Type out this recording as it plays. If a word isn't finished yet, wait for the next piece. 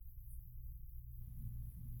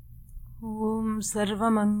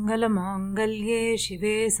सर्वमङ्गलमाङ्गल्ये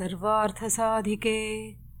शिवे सर्वार्थसाधिके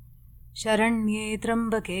शरण्ये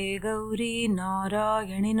त्र्यम्बके गौरी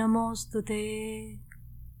नारायणि नमोऽस्तुते।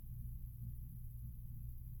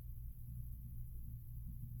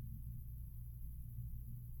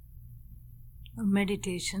 A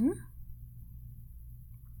meditation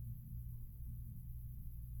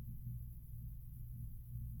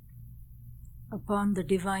upon the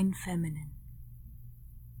Divine Feminine.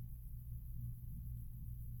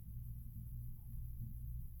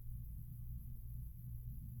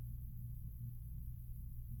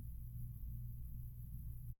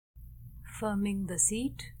 Firming the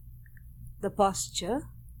seat, the posture,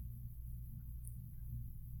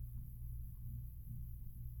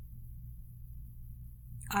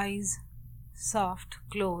 eyes soft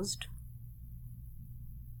closed,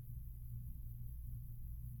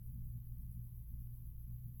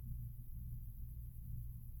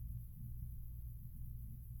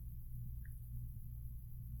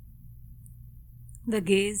 the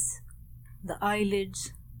gaze, the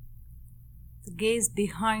eyelids, the gaze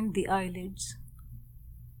behind the eyelids,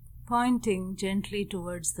 pointing gently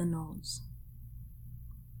towards the nose.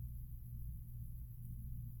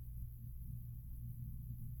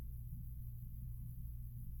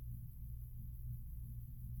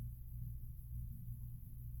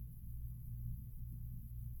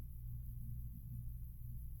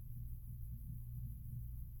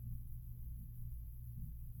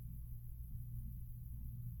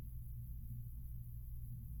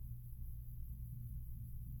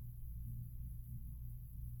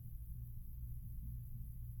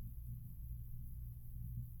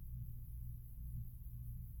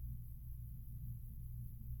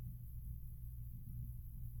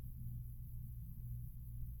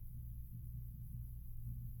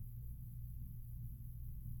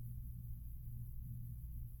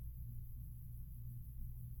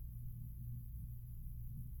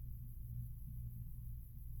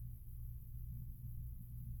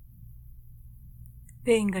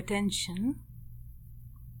 Paying attention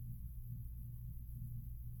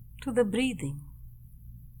to the breathing,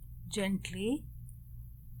 gently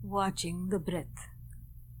watching the breath.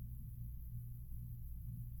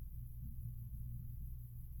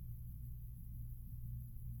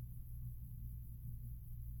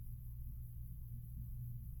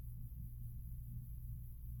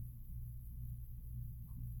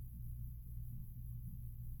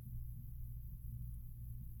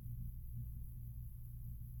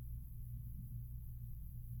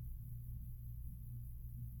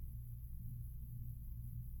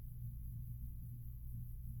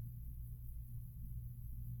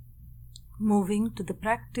 Moving to the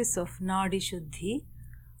practice of Nadi Shuddhi,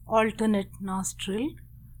 alternate nostril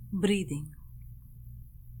breathing.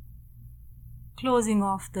 Closing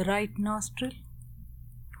off the right nostril,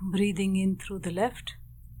 breathing in through the left.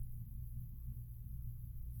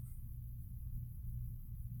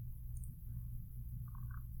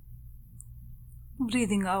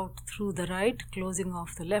 Breathing out through the right, closing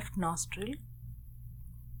off the left nostril.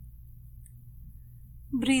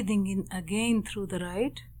 Breathing in again through the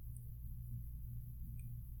right.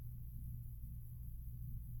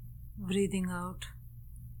 Breathing out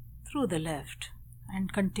through the left,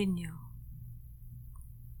 and continue.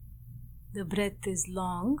 The breath is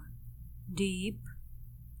long, deep,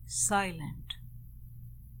 silent.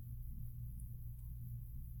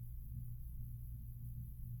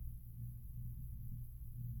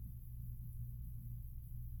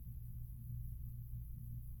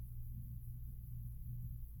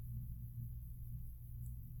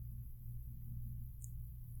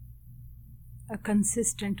 A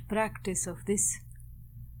consistent practice of this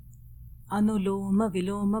Anuloma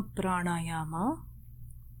Viloma Pranayama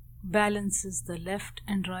balances the left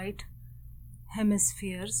and right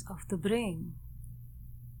hemispheres of the brain,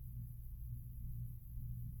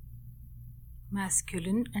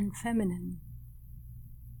 masculine and feminine.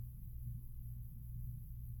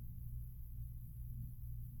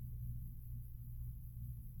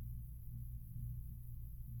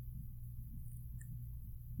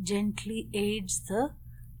 Gently aids the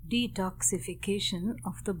detoxification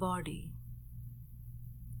of the body.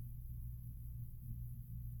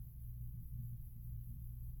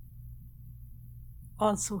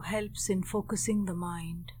 Also helps in focusing the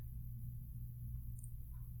mind.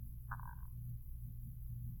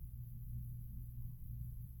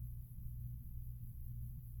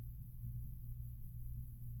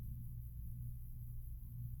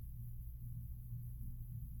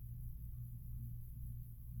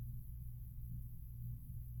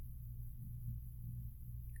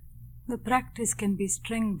 The practice can be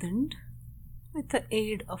strengthened with the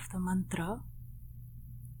aid of the mantra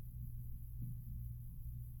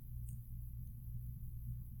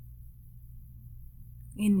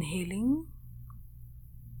Inhaling,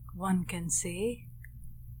 one can say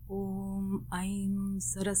Om Aim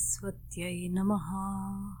Saraswatyai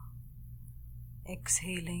Namaha.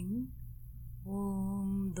 Exhaling,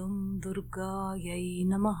 Om Dum Durgayai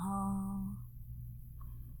Namaha.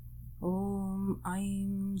 Om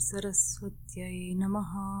Aim Saraswatyai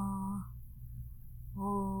Namaha.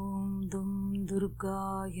 Om Dum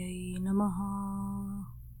Durgayai Namaha.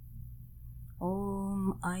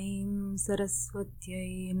 Om Aim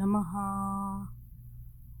Saraswatyai Namaha.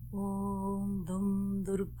 Om Dum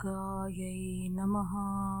Durgayai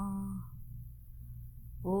Namaha.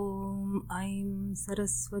 Om Aim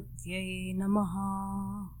Saraswatyai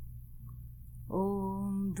Namaha.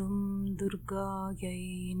 Om Dum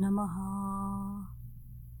Durgayai Namaha.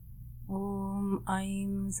 Om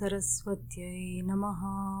Aim Saraswatyai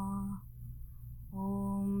Namaha.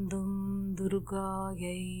 Om Dum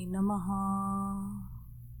Durgayai Namaha.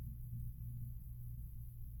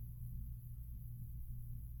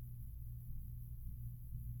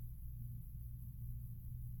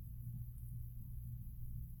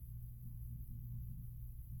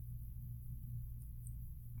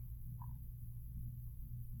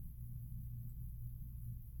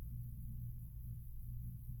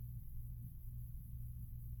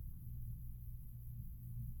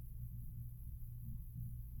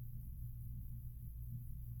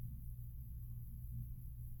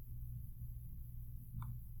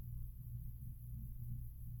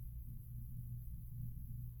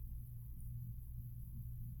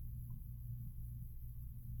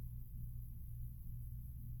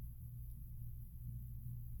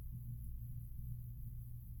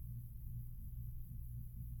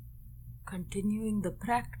 Continuing the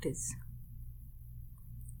practice,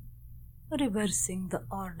 reversing the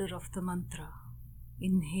order of the mantra.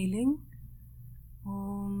 Inhaling,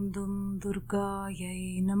 Om Dum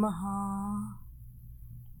Durgayai Namaha.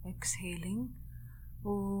 Exhaling,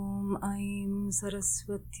 Om Aim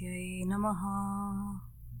Saraswatyai Namaha.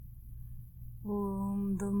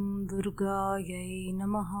 Om Dum Durgayai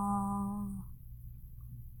Namaha.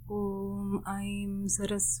 Om Aim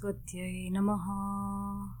Saraswatyai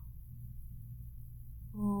Namaha.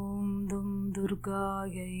 Om Dum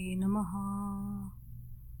Durgayai Namaha.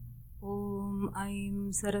 Om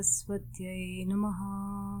Aim Saraswatyai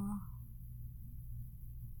Namaha.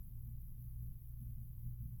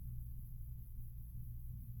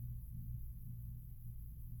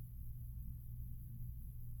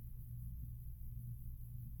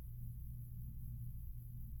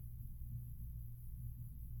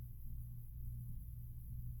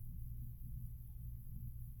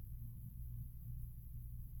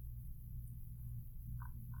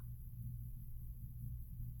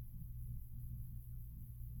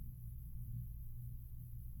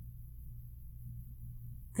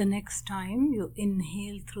 The next time you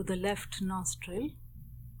inhale through the left nostril,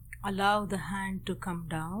 allow the hand to come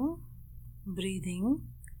down, breathing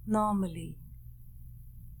normally.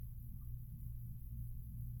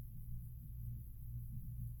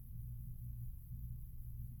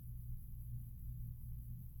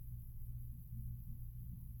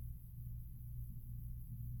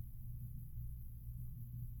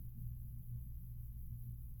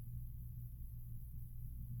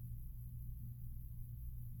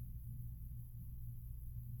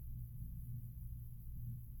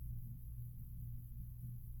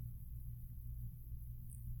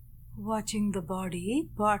 Watching the body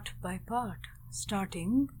part by part,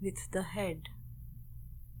 starting with the head.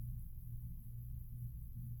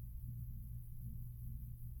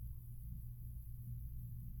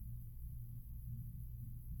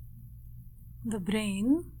 The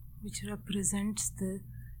brain, which represents the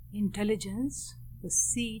intelligence, the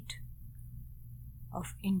seat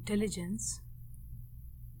of intelligence,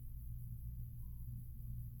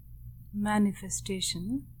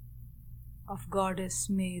 manifestation of goddess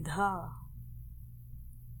Medha.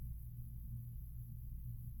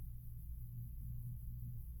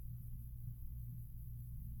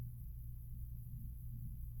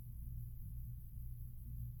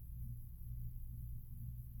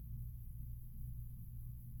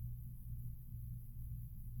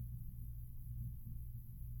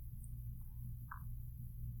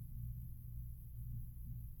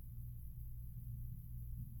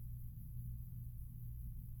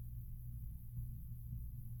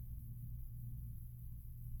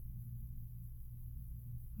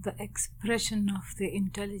 The expression of the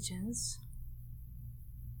intelligence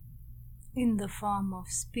in the form of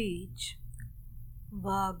speech,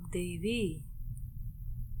 Vagdevi.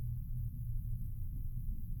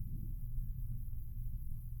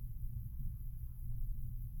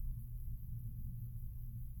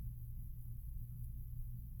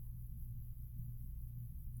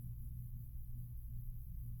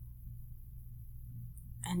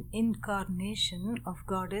 an incarnation of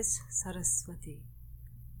Goddess Saraswati.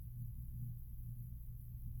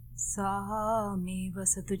 Sa me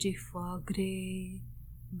vasatu jihvagre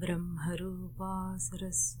Brahmarupa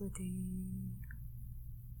Saraswati.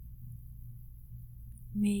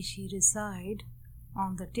 May she reside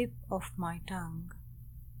on the tip of my tongue.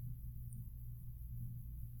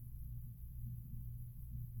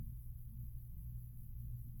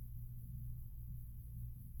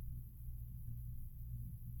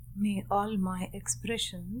 May all my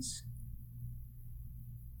expressions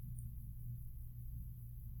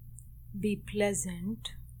be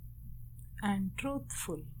pleasant and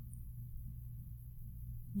truthful.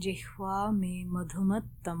 Jihva me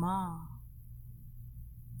madhumattama.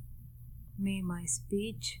 May my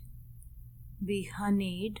speech be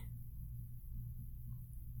honeyed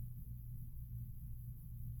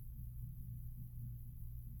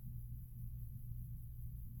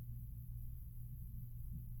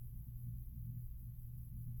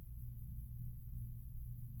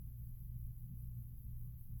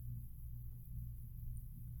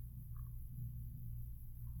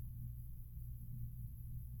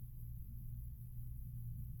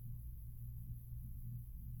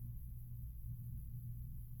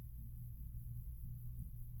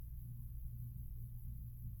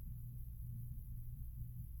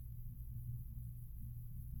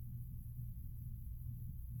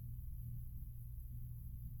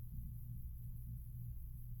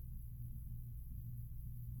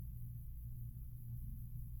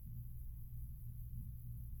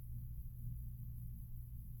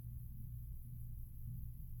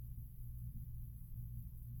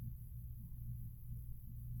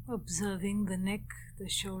observing the neck, the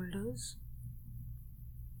shoulders,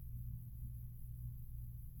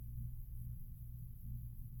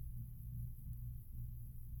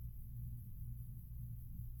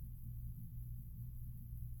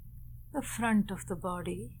 the front of the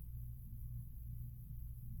body,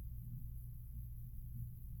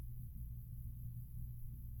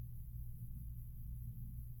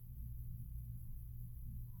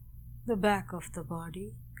 the back of the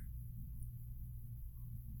body,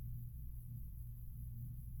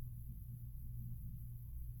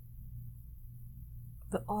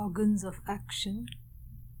 the organs of action,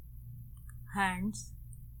 hands,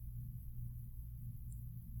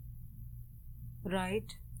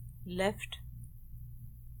 right, left,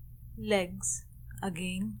 legs,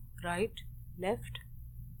 again, right, left,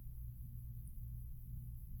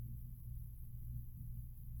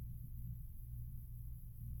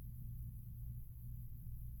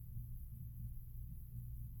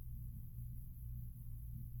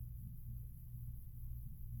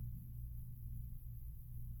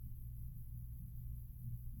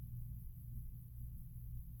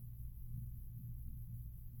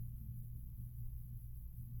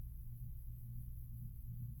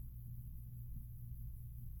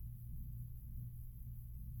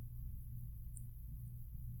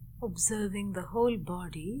 observing the whole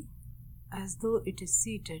body as though it is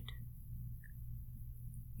seated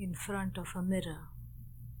in front of a mirror.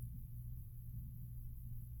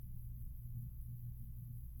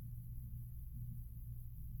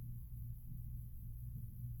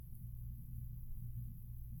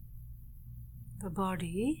 The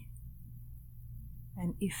body,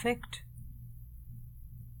 an effect,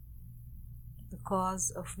 the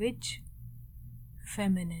cause of which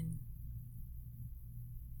feminine.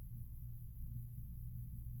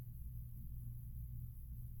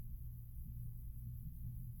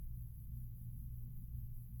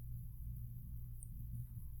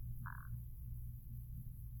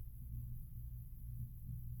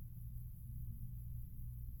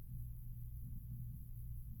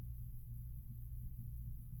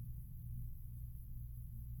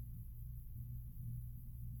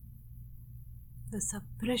 The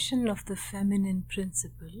suppression of the feminine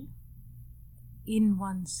principle in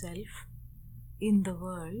oneself, in the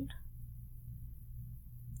world,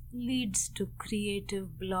 leads to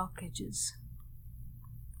creative blockages.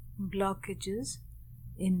 Blockages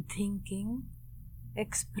in thinking,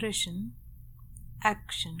 expression,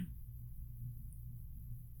 action.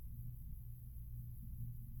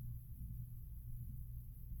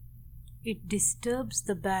 It disturbs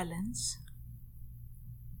the balance,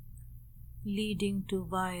 leading to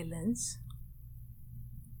violence,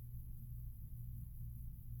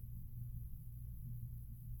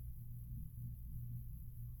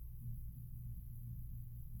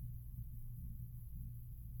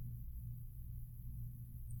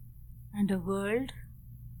 and a world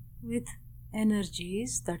with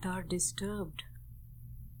energies that are disturbed.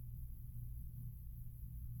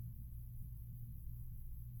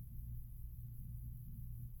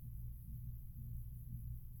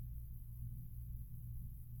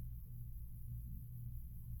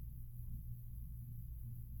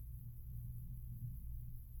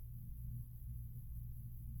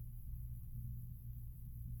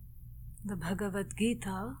 The Bhagavad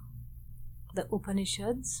Gita, the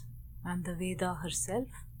Upanishads, and the Veda herself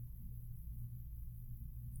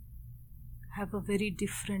have a very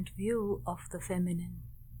different view of the feminine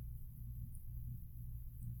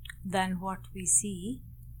than what we see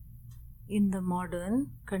in the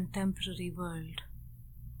modern contemporary world.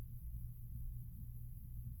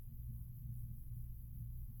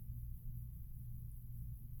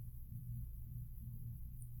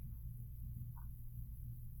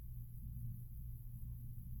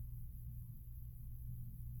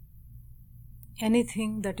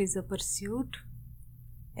 Anything that is a pursuit,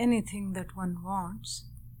 anything that one wants,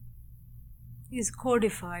 is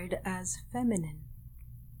codified as feminine.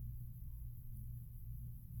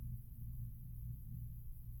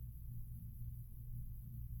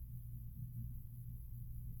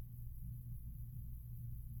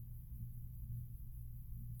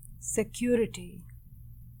 Security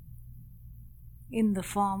in the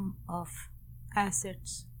form of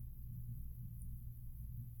assets,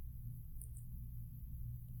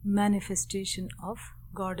 manifestation of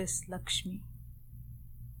Goddess Lakshmi,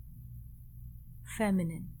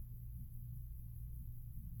 feminine.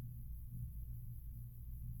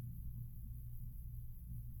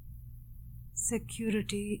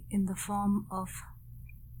 Security in the form of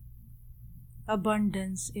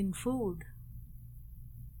abundance in food,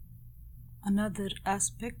 another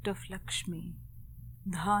aspect of Lakshmi,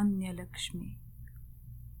 Dhanya Lakshmi.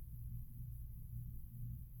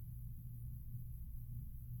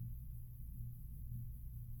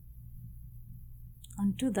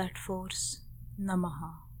 Unto that force,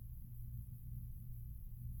 Namaha.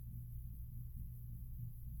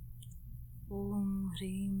 Om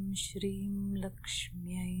Hrim Shrim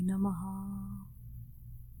Lakshmyai Namaha.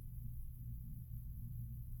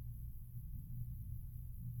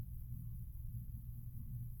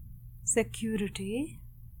 Security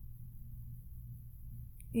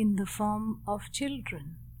in the form of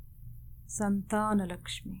children, Santana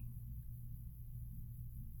Lakshmi.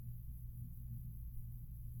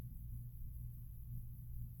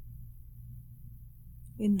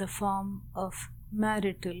 In the form of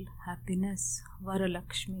marital happiness,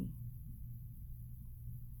 Varalakshmi.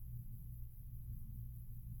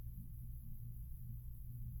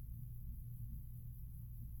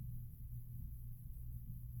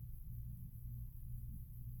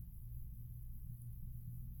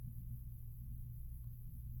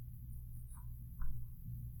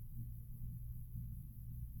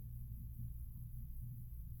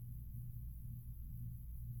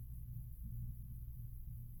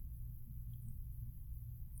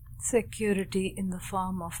 Security in the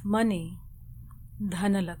form of money,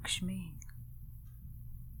 Dhanalakshmi.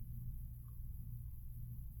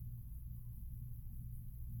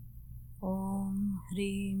 Om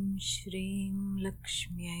Hrim Shrim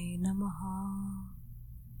Lakshmyai Namaha.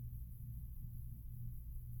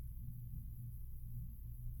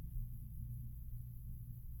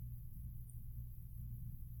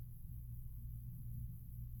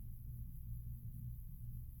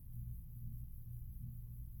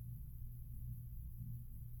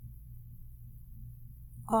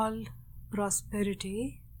 All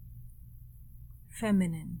prosperity,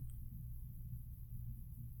 feminine.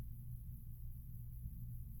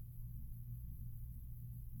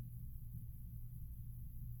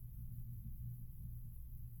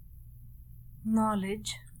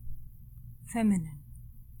 Knowledge, feminine.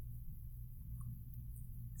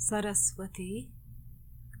 Saraswati,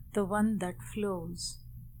 the one that flows.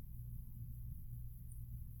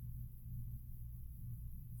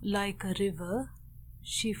 Like a river,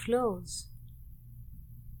 she flows.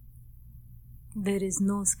 There is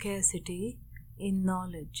no scarcity in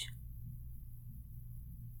knowledge.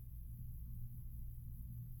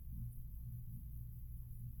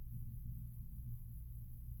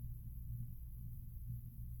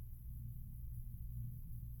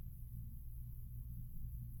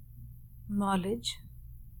 Knowledge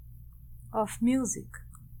of music,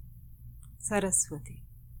 Saraswati.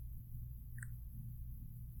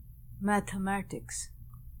 Mathematics,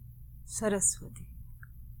 Saraswati.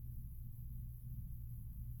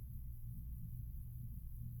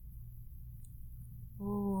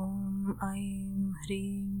 Om Aim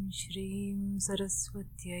Hrim Shrim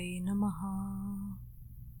Saraswatyai Namaha.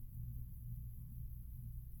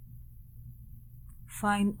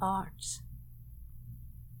 Fine arts,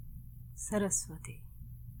 Saraswati.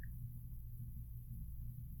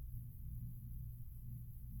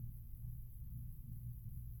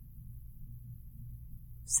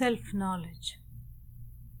 Self-knowledge,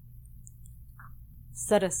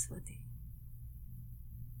 Saraswati.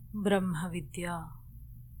 Brahma Vidya,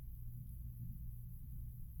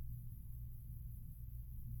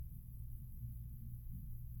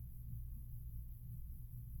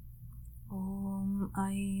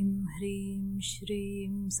 Aim Hreem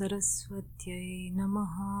Shreem Saraswatyai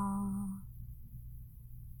Namaha.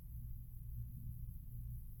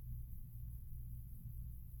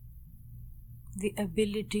 The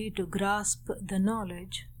ability to grasp the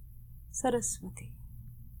knowledge, Saraswati.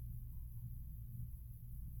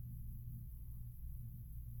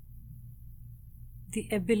 The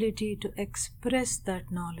ability to express that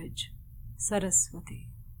knowledge, Saraswati.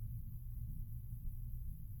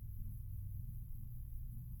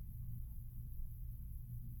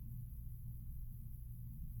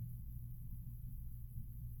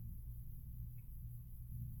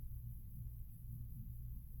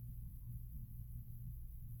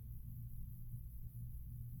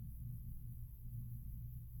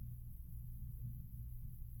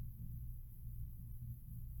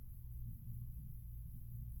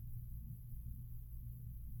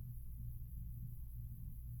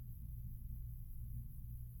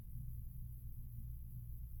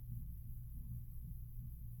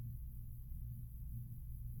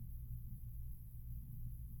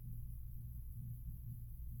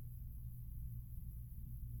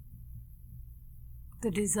 The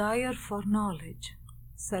desire for knowledge,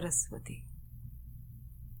 Saraswati.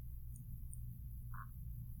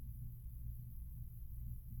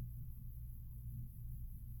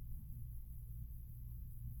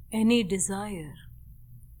 Any desire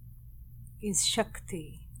is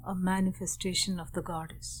Shakti, a manifestation of the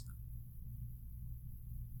goddess.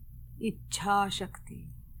 Ichha Shakti,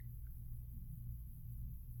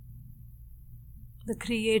 the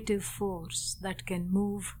creative force that can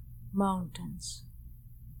move mountains.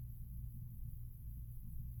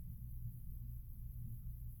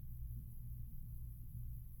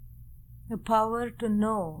 The power to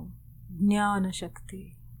know, Jnana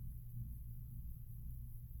Shakti.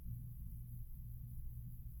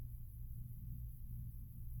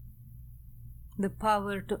 The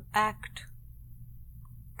power to act,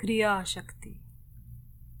 Kriya Shakti.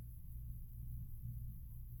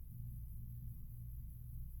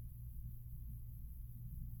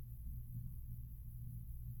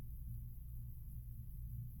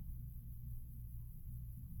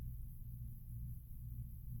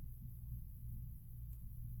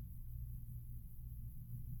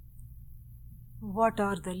 What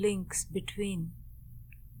are the links between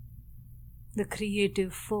the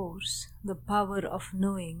creative force, the power of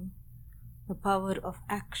knowing, the power of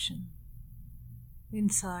action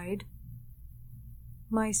inside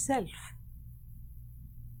myself?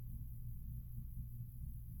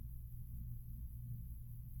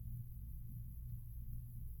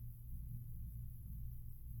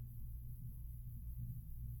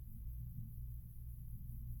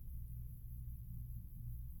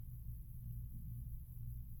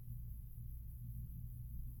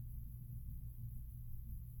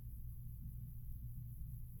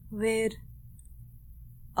 Where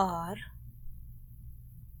are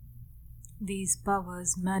these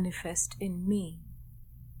powers manifest in me?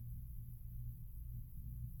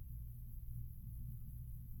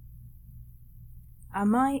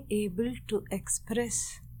 Am I able to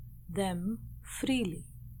express them freely?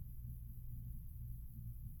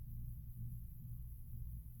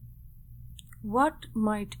 What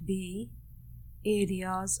might be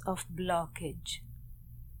areas of blockage?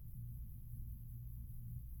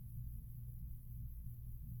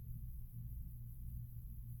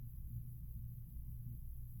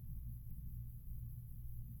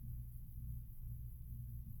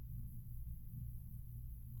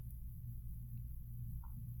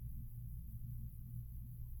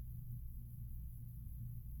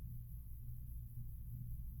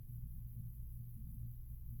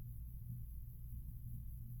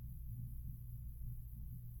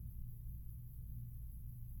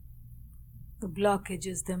 The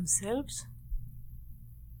blockages themselves,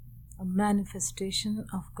 a manifestation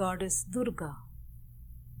of Goddess Durga.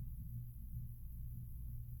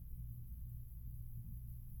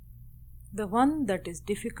 The one that is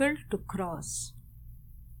difficult to cross.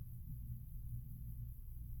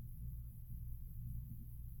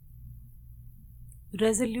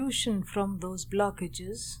 Resolution from those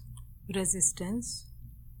blockages, resistance,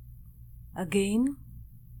 again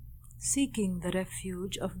seeking the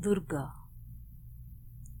refuge of Durga.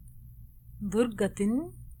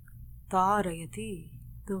 Durgatin Tarayati,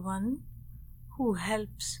 the one who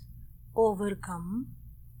helps overcome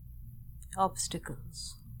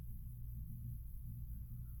obstacles.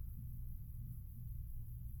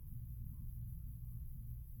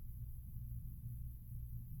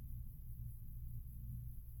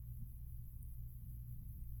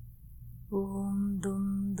 Om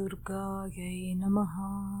Dum Durgayai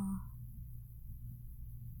Namaha.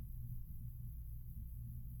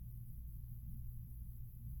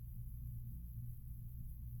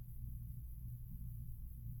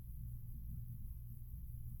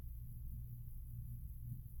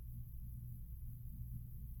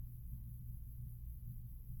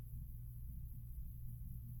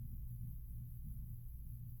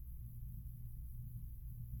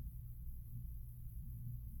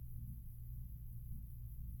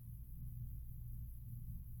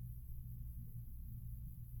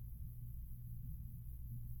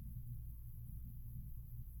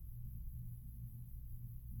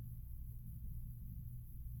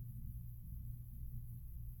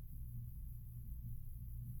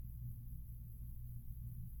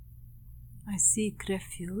 I seek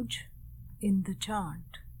refuge in the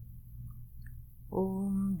chant.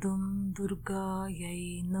 Om Dum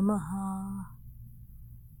Durgayai Namaha.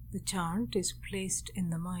 The chant is placed in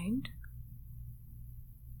the mind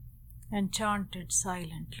and chanted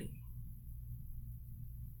silently.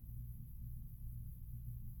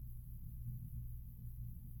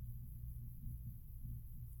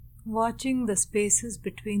 Watching the spaces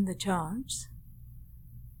between the chants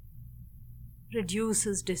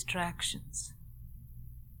reduces distractions.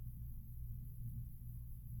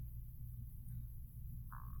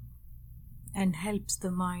 And helps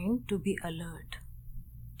the mind to be alert.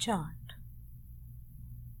 Chant.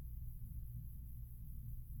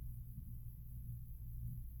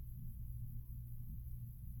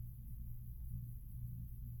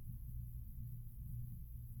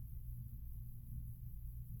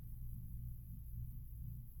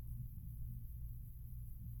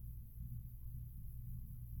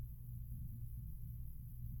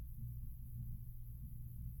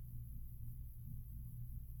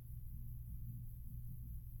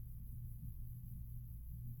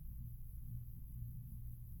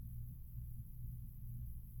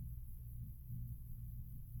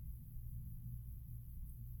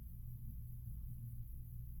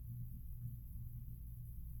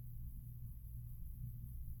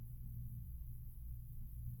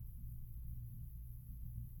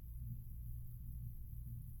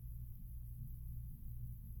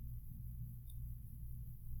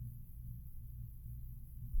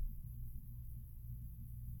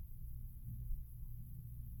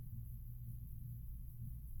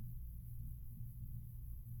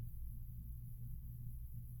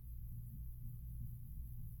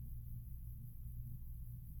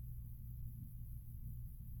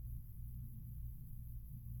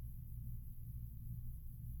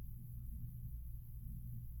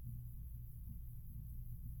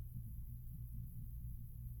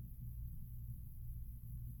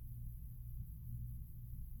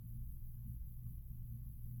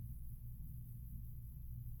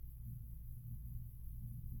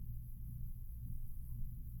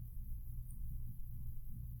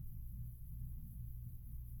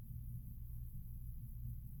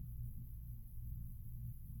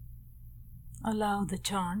 Allow the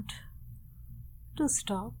chant to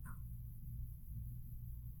stop.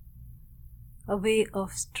 A way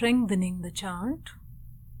of strengthening the chant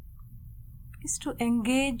is to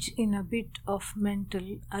engage in a bit of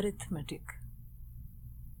mental arithmetic.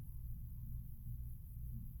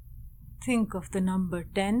 Think of the number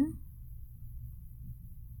 10.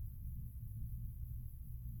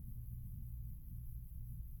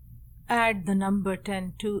 Add the number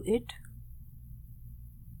 10 to it.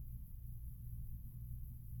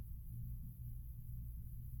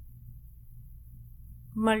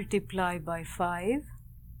 Multiply by 5.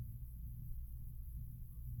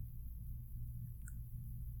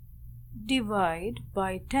 Divide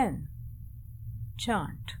by 10.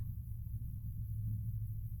 Chant.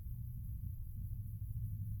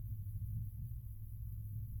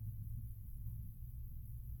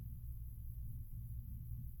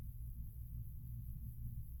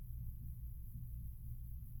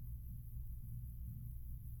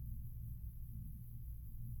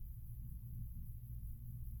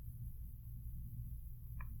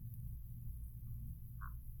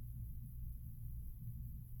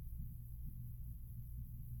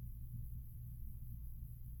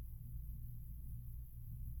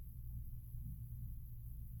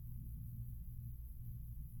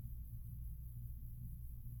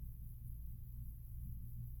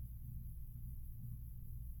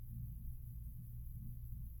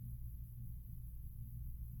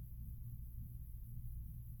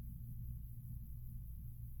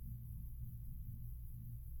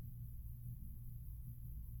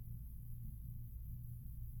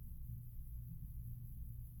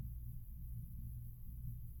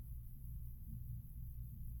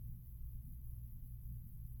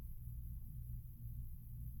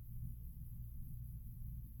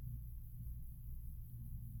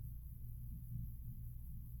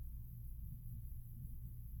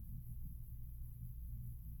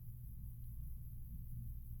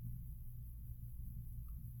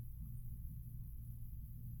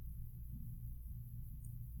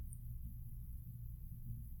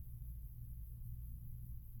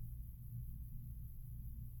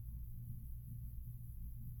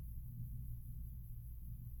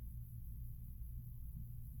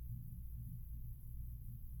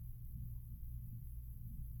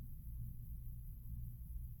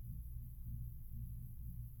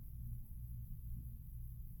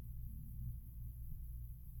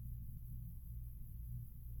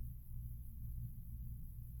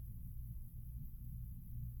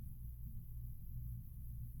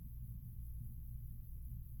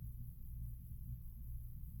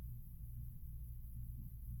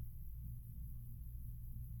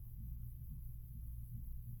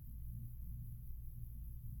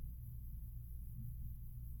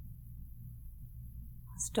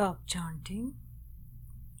 Stop chanting.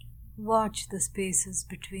 Watch the spaces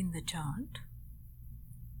between the chant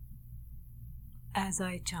as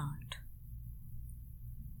I chant.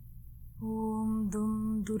 Om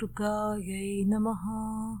Dum Durgayai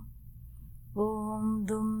Namaha. Om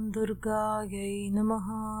Dum Durgayai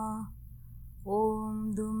Namaha.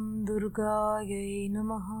 Om Dum Durgayai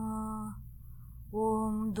Namaha.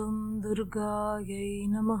 Om Dum Durgayai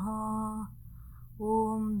Namaha.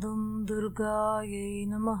 Om Dum Durgayai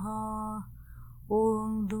Namaha.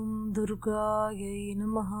 Om Dum Durgayai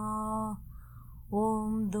Namaha.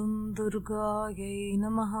 Om Dum Durgayai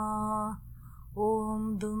Namaha.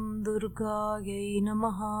 Om Dum Durgayai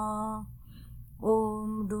Namaha.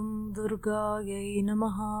 Om Dum Durgayai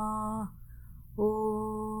Namaha.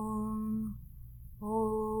 Om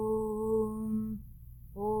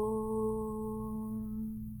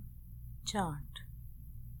Chant.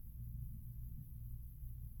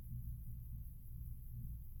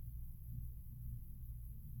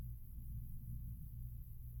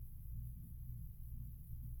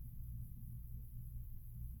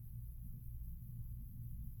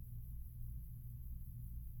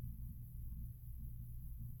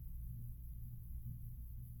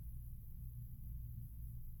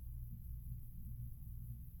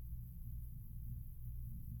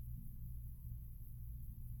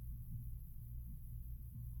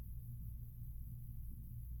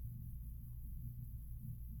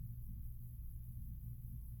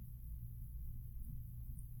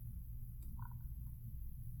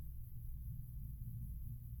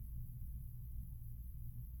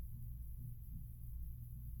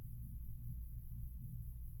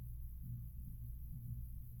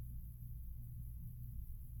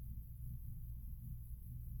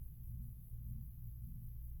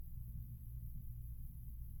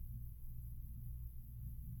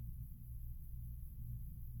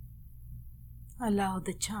 Allow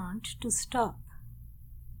the chant to stop.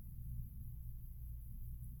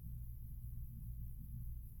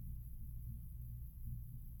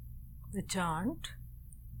 The chant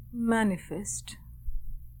manifest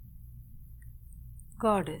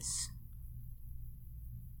Goddess.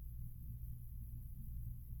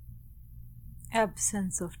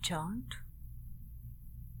 Absence of chant,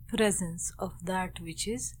 presence of that which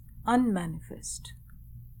is unmanifest.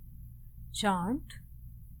 Chant,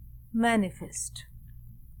 manifest.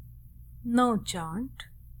 No chant,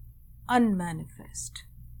 unmanifest.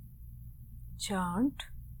 Chant,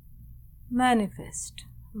 manifest,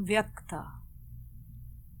 Vyakta.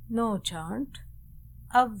 No chant,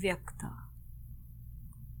 Avyakta.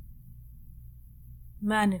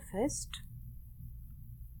 Manifest,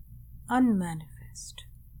 unmanifest.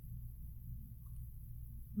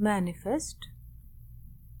 Manifest,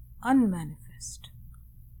 unmanifest.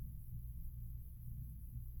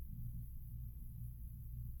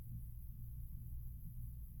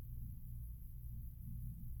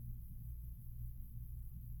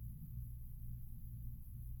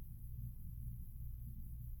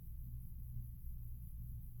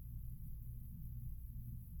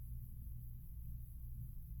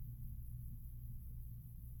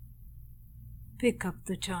 Pick up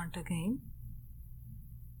the chant again.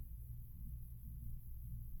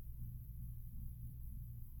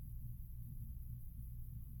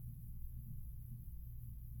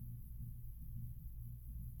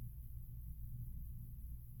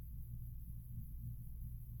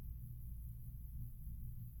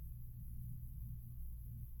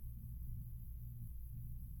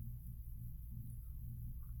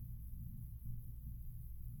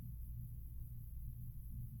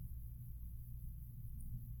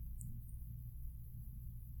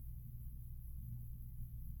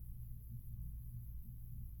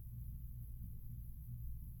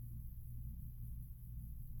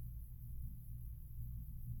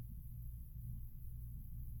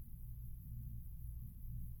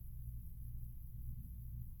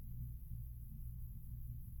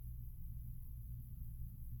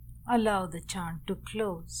 Allow the chant to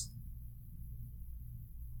close.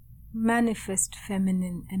 Manifest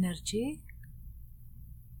feminine energy.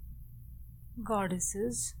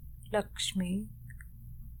 Goddesses Lakshmi,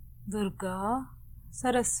 Durga,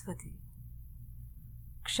 Saraswati.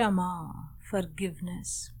 Kshama,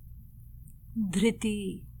 forgiveness.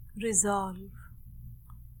 Dhriti, resolve.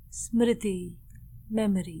 Smriti,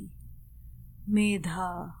 memory.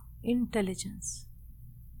 Medha, intelligence.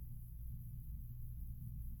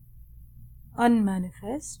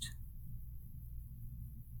 Unmanifest,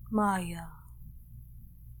 Maya.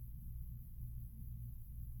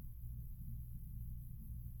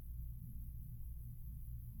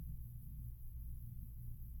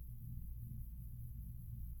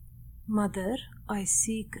 Mother, I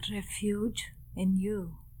seek refuge in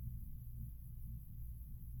you.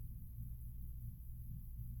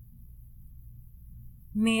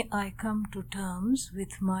 May I come to terms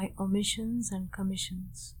with my omissions and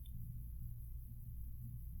commissions.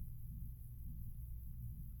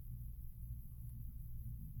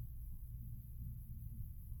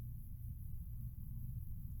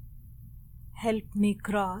 Help me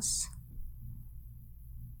cross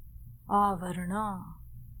Avarana,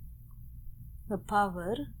 the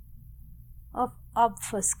power of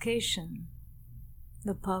obfuscation,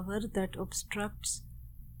 the power that obstructs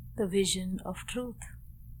the vision of truth.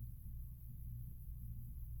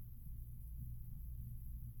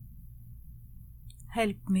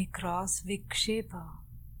 Help me cross Vikshepa,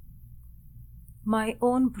 my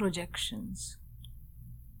own projections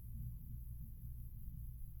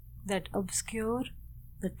that obscure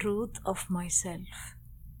the truth of myself.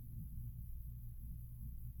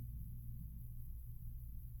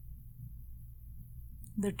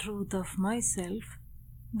 The truth of myself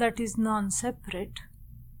that is non-separate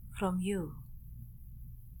from you.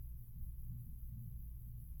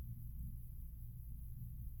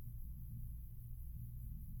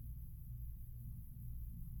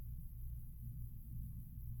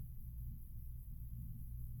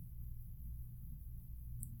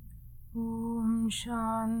 Om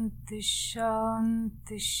Shanti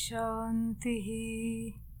Shanti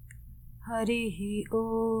Shanti. Harihi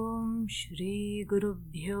Om Shri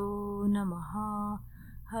Gurubhyo Namaha.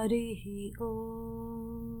 Harihi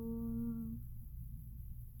Om.